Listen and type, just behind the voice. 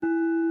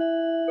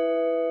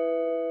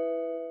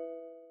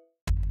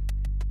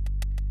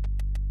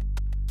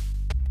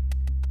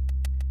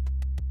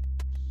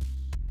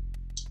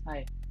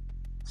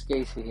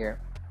Casey here.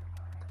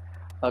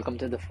 Welcome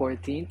to the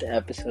 14th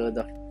episode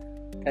of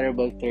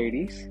Terrible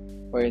 30s,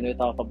 wherein we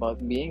talk about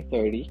being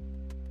 30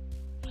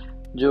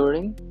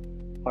 during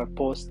or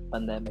post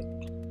pandemic.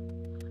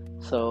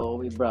 So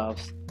we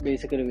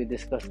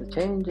discuss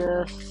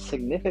the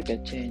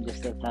significant changes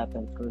that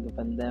happened through the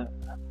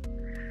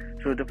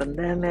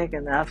pandemic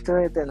and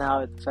after it, and how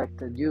it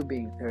affected you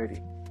being 30.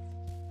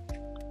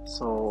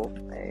 So,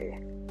 a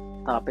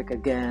topic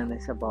again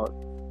is about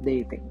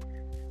dating.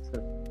 So,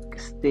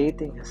 because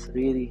dating has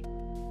really,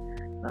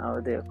 now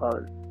they call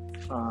it,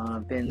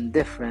 been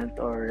different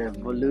or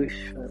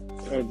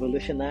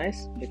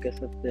revolutionized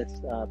because of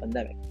this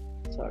pandemic.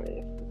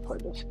 Sorry for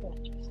those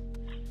scratches.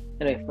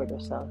 Anyway, for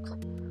those sounds.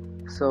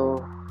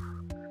 So,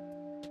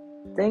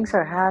 things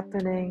are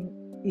happening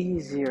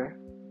easier,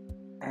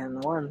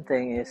 and one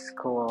thing is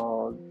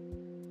called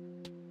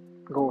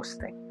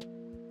ghosting.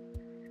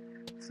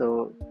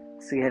 So,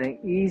 it's getting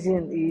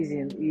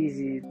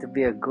easy to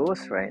be a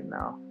ghost right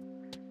now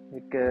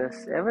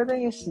because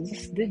everything is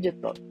just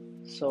digital.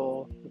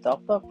 So you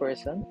talk to a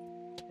person,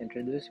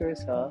 introduce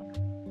yourself,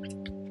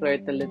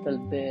 flirt a little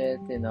bit,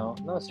 no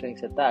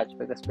strings attached,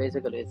 because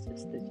basically it's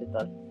just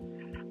digital.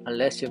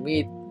 Unless you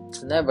meet,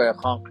 it's never a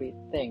concrete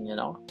thing,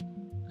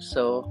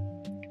 So,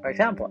 for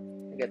example,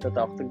 I get to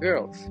talk to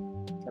girls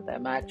that I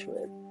match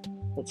with.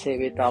 Let's say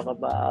we talk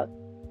about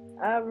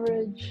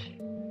average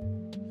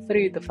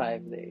 3 to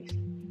 5 days.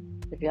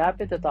 If you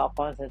happen to talk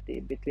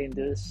constantly between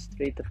those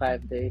 3 to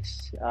 5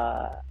 days,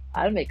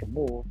 I'll make a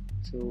move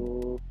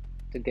to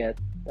get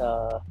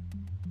the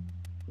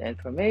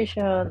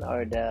information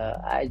or the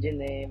IG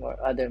name or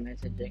other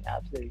messaging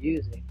apps they're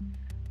using,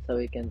 so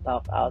we can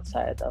talk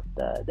outside of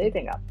the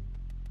dating app.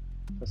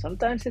 So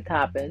sometimes it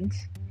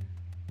happens,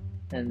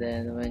 and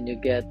then when you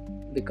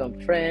become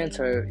friends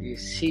or you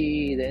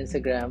see the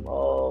Instagram,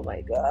 oh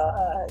my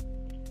god,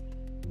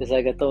 it's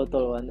like a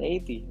total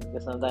 180,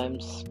 because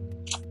sometimes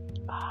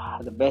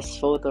the best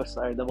photos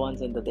are the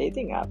ones in the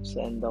dating apps,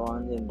 and the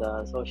ones in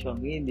the social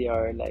media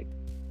are like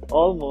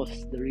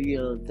almost the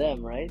real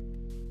them, right?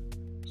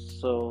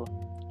 So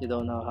you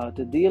don't know how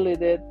to deal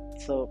with it.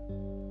 So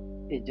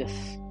you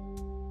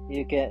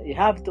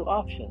have two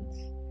options.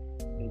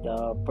 If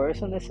the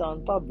person is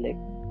on public,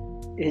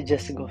 it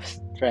just goes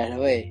right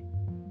away.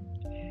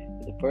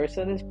 If the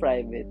person is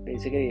private,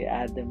 basically you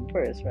add them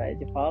first, right?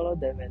 You follow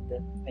them, and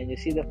then when you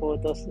see the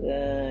photos,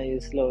 you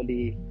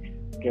slowly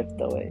drift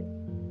away.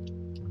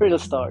 Real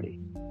story.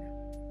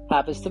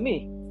 Happens to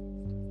me.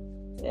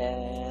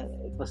 And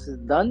it was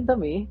done to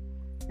me.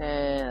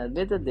 And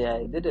admittedly,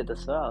 I did it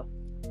as well.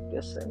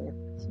 Because,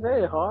 it's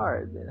very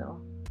hard,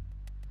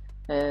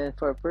 And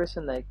for a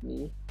person like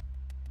me,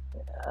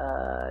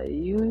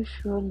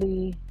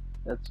 usually,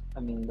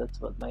 that's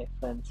what my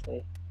friends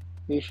say.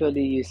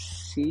 Usually you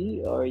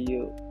see, or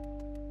you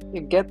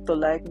get to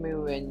like me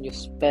when you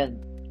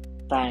spend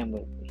time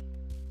with me.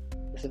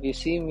 Because if you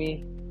see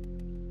me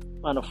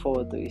on a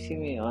photo, you see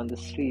me on the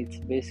streets,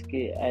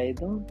 basically I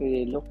don't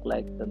really look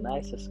like the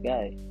nicest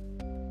guy.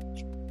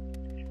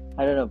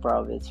 I don't know,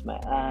 probably it's my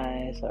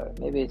eyes, or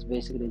maybe it's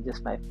basically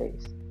just my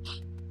face.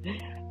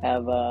 I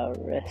have a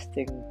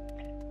resting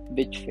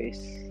bitch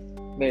face,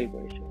 male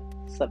version,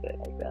 something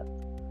like that.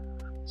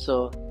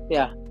 So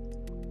yeah,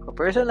 for a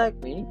person like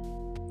me,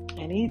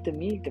 I need to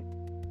meet the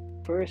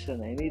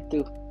person. I need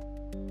to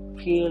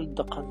feel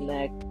the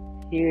connect,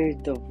 hear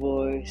the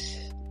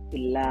voice,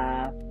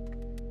 laugh,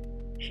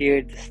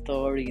 hear the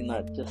story,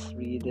 not just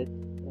read it,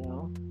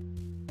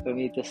 for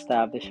me to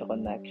establish a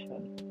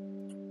connection.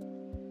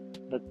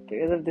 But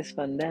because of this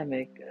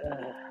pandemic,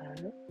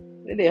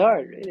 really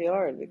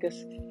hard,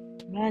 because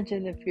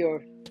imagine if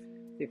your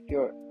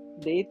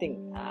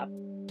dating app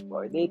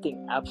or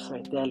dating apps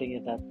are telling you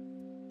that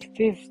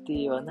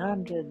 50,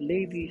 100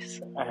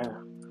 ladies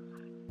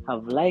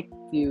have liked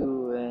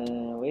you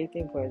and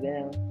waiting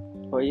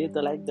for you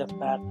to like them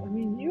back.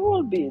 You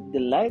will be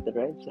delighted,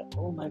 right? So,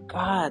 oh my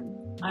god,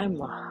 I'm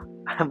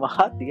a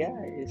hot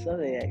guy,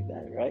 something like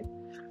that, right?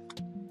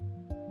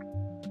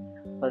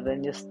 But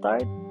when you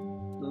start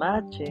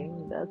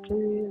matching, that's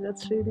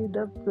really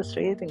the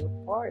frustrating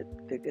part,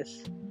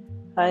 because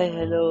hi,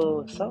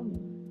 hello, some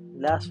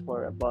last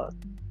for about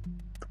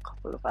a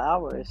couple of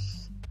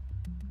hours,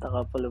 a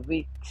couple of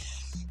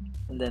weeks,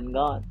 and then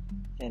gone,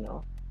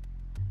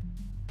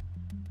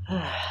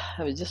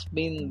 I've just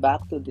been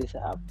back to this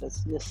app,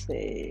 let's just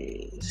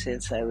say,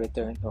 since I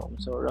returned home,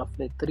 so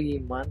roughly 3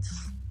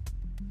 months.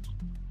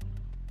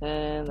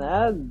 And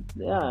I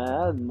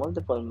had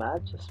multiple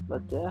matches,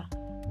 but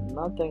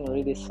nothing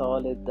really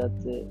solid that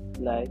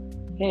like,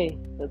 hey,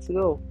 let's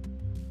go.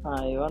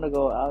 You wanna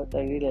go out?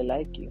 I really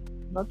like you.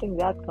 Nothing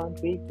that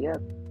concrete yet.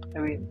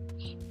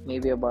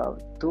 Maybe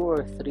about 2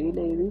 or 3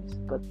 ladies,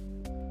 but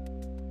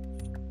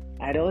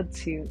I don't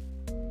see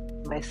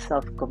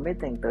myself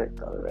committing to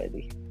it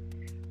already,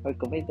 or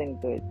committing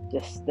to it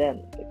just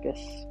then, because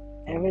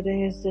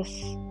everything is just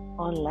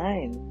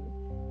online.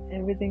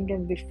 Everything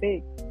can be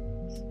fake.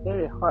 It's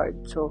very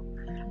hard. So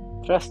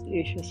trust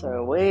issues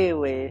are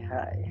way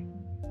high.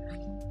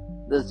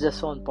 That's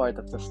just one part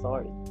of the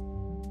story.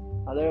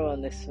 Other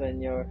one is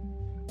when you're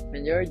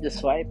just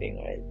swiping,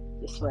 right?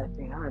 Just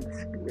swiping. Oh,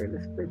 this girl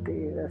is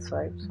pretty.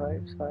 Swipe,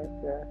 swipe, swipe.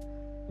 Yeah.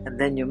 And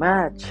then you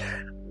match.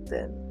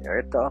 Then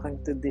you're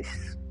talking to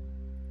this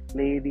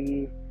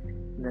lady.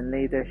 And then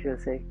later she'll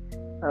say,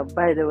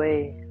 by the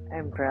way,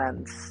 I'm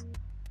trans.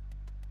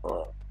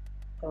 Oh,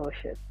 oh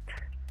shit.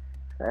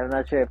 I'm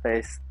not sure if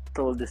I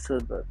told this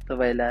to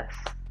my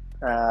last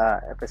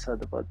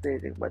episode about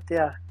dating, but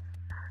yeah,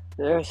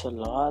 there's a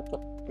lot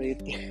of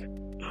pretty,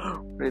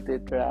 pretty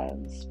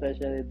trans,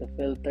 especially the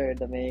filter,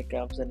 the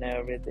makeups, and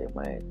everything.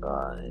 My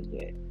God,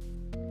 yeah.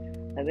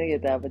 I think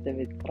it happened to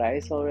me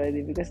twice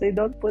already because they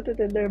don't put it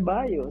in their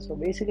bio. So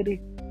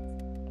basically,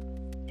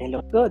 they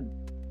look good.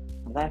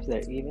 Sometimes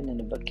they're even in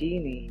a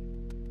bikini.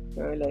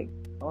 You're like,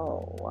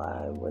 oh,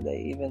 why would I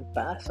even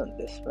pass on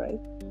this, right?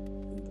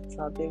 It's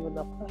not even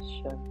a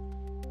question.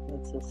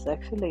 It's a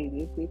sexy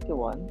lady, pretty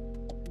one.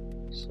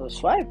 So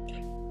swipe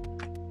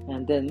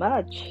and then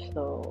match.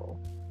 So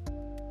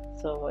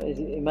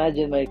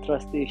imagine my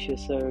trust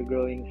issues are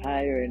growing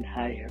higher and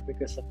higher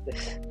because of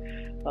this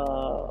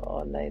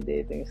online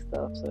dating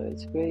stuff. So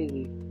it's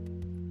crazy.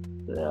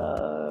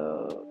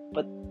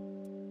 But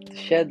to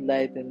shed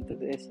light into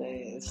this,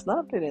 it's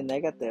not really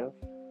negative.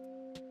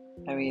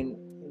 I mean,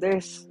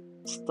 there's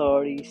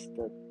stories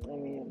that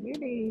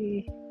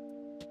really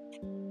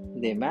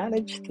they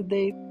managed to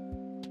date.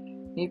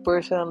 Me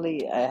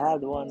personally, I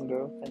had one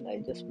girlfriend I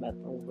just met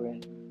over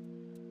in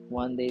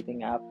one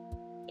dating app,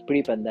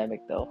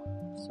 pre-pandemic though.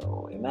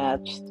 So we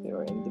matched. We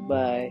were in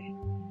Dubai.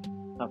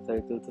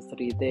 After 2 to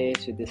 3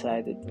 days, we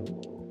decided to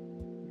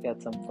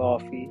get some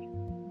coffee,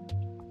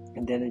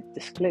 and then it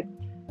just clicked.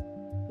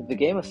 It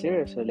became a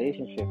serious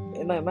relationship.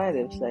 In my mind,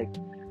 it was like,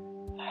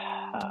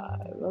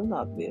 it will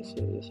not be a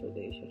serious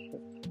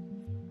relationship.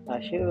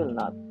 She will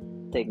not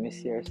take me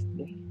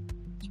seriously.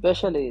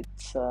 Especially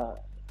it's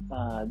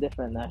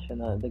different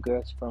national. The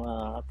girls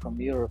from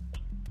Europe.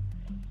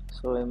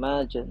 So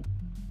imagine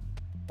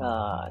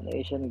an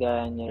Asian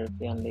guy and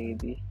European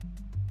lady.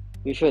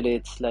 Usually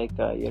it's like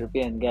a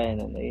European guy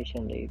and an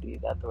Asian lady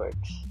that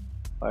works,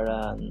 or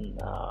an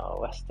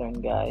Western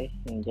guy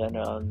in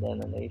general and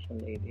then an Asian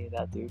lady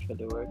that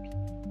usually works.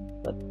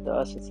 But to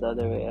us it's the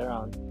other way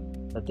around.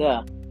 But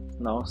yeah,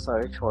 no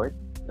story short,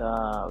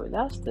 we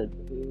lasted.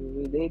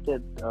 We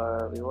dated,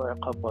 or we were a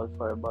couple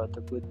for about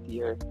a good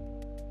year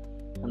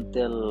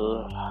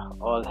until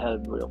all hell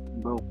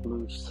broke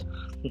loose.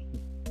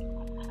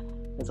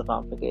 It's a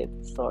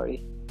complicated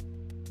story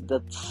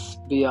that's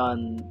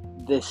beyond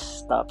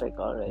this topic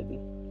already.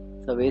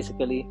 So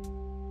basically,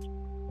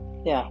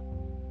 yeah,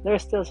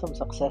 there's still some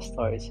success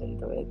stories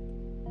into it.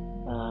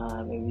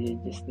 Maybe you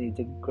just need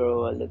to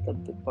grow a little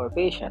bit more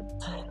patient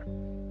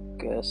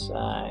because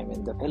I'm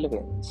in the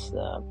Philippines.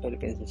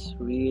 Philippines is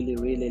really,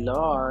 really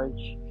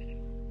large.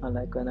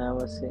 Unlike when I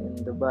was in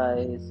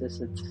Dubai, it's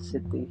just a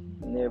city,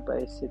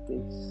 nearby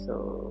cities.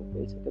 So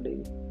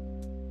basically,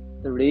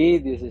 the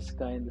radius is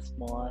kind of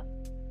small.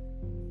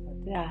 But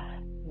yeah,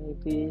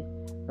 maybe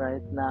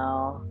right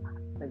now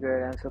the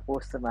girl I'm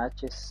supposed to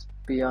match is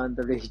beyond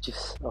the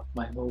radius of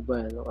my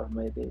mobile or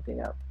my dating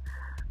app.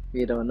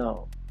 We don't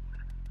know.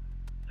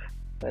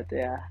 But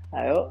yeah,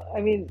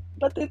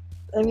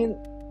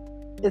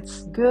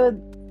 it's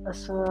good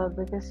as well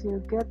because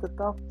you get to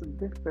talk to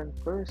different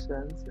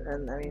persons,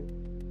 and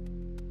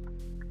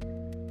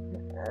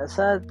a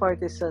sad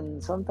part is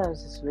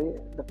sometimes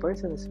the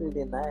person is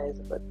really nice,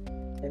 but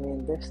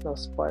there's no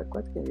spark.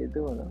 What can you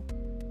do, no?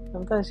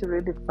 Sometimes you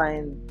really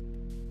find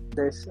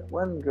there's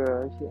one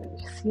girl,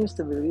 she seems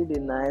to be really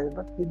nice,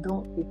 but you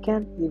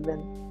can't even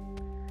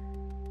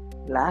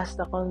last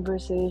the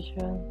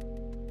conversation,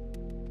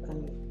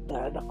 and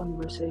the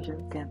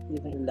conversation can't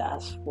even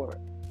last for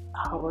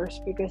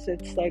hours because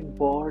it's like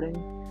boring.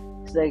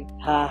 It's like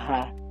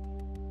haha,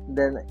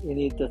 then you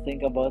need to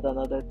think about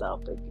another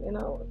topic.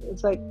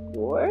 It's like,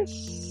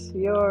 where's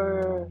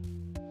your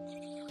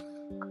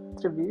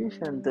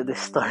contribution to this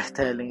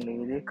storytelling,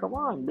 lady? Come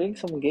on, bring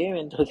some game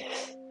into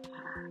this.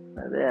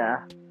 But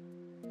yeah,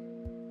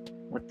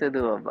 what to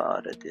do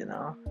about it,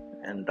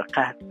 And the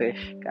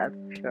catfish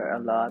are a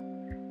lot.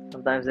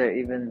 Sometimes they're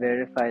even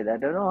verified. I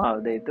don't know how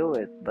they do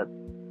it, but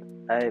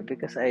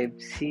because I've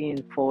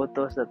seen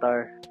photos that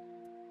are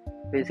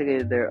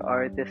basically they're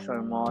artists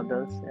or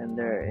models and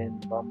they're in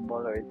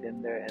Bumble or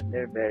Tinder and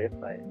they're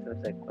verified. So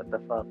it's like, what the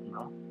fuck,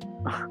 no?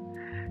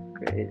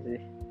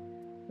 Crazy.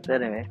 But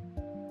anyway,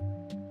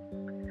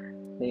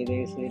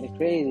 dating is really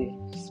crazy,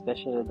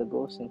 especially the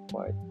ghosting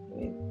part.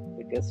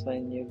 Because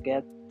when you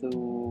get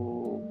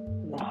to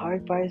the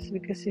hard part is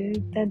because you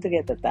tend to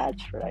get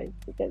attached, right?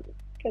 You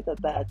get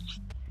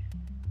attached,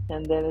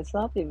 and then it's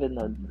not even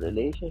a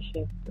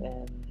relationship,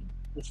 and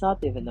it's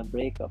not even a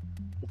breakup.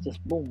 It's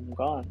just boom,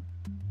 gone.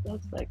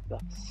 That's like the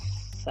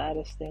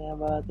saddest thing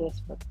about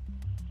this. But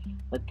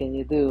what can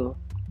you do?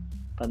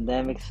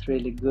 Pandemic's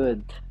really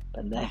good.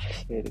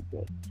 Pandemic's really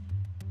good.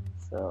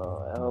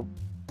 So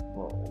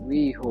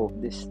we hope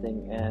this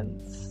thing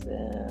ends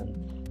and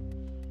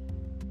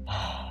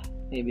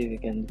maybe we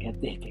can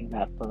get dating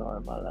back to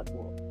normal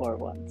for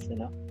once,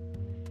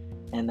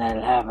 and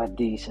I'll have a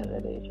decent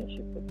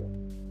relationship with you.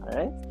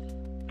 Alright?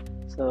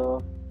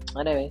 So,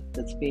 anyway,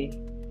 that's me.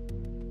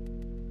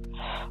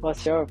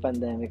 What's your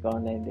pandemic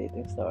online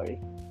dating story?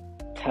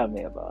 Tell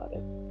me about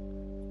it.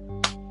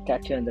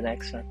 Catch you on the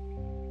next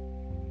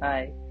one.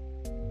 Bye.